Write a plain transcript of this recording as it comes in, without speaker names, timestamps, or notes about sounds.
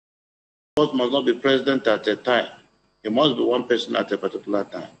us must not be president at a time. It must be one person at a particular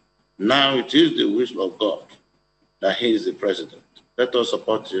time. Now it is the wish of God that he is the president. Let us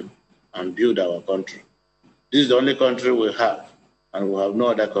support him and build our country. This is the only country we have, and we have no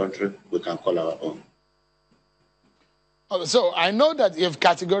other country we can call our own. So I know that you've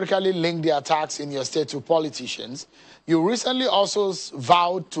categorically linked the attacks in your state to politicians. You recently also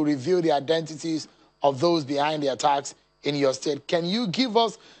vowed to reveal the identities of those behind the attacks in your state. Can you give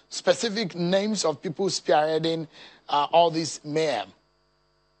us specific names of people spearheading all this mayhem?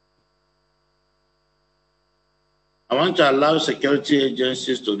 I want to allow security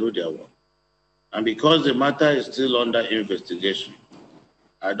agencies to do their work. And because the matter is still under investigation,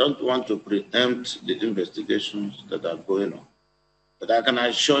 I don't want to preempt the investigations that are going on. But I can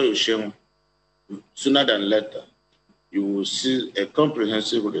assure you, Shem, sooner than later, you will see a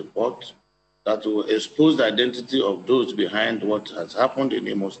comprehensive report that will expose the identity of those behind what has happened in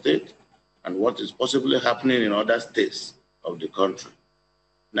Imo State and what is possibly happening in other states of the country.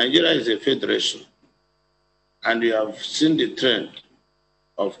 Nigeria is a federation, and we have seen the trend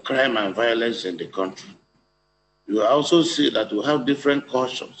of crime and violence in the country. You also see that we have different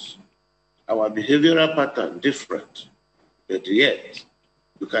cultures. Our behavioral pattern different, but yet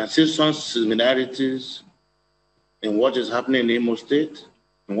you can see some similarities in what is happening in Imo State,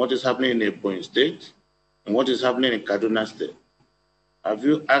 in what is happening in Ebonyi State, and what is happening in Kaduna State. Have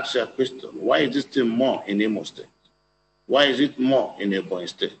you asked your question, why is this thing more in Imo State? Why is it more in Ebonyi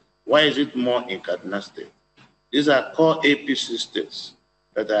State? Why is it more in Kaduna State? These are core APC states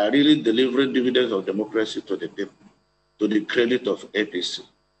that are really delivering dividends of democracy to the people, to the credit of APC.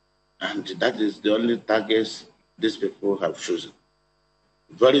 And that is the only targets these people have chosen.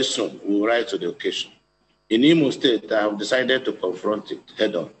 Very soon, we will rise to the occasion. In Imo State, I have decided to confront it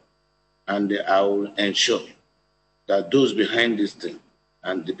head on, and I will ensure that those behind this thing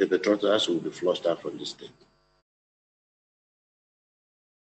and the perpetrators will be flushed out from the state.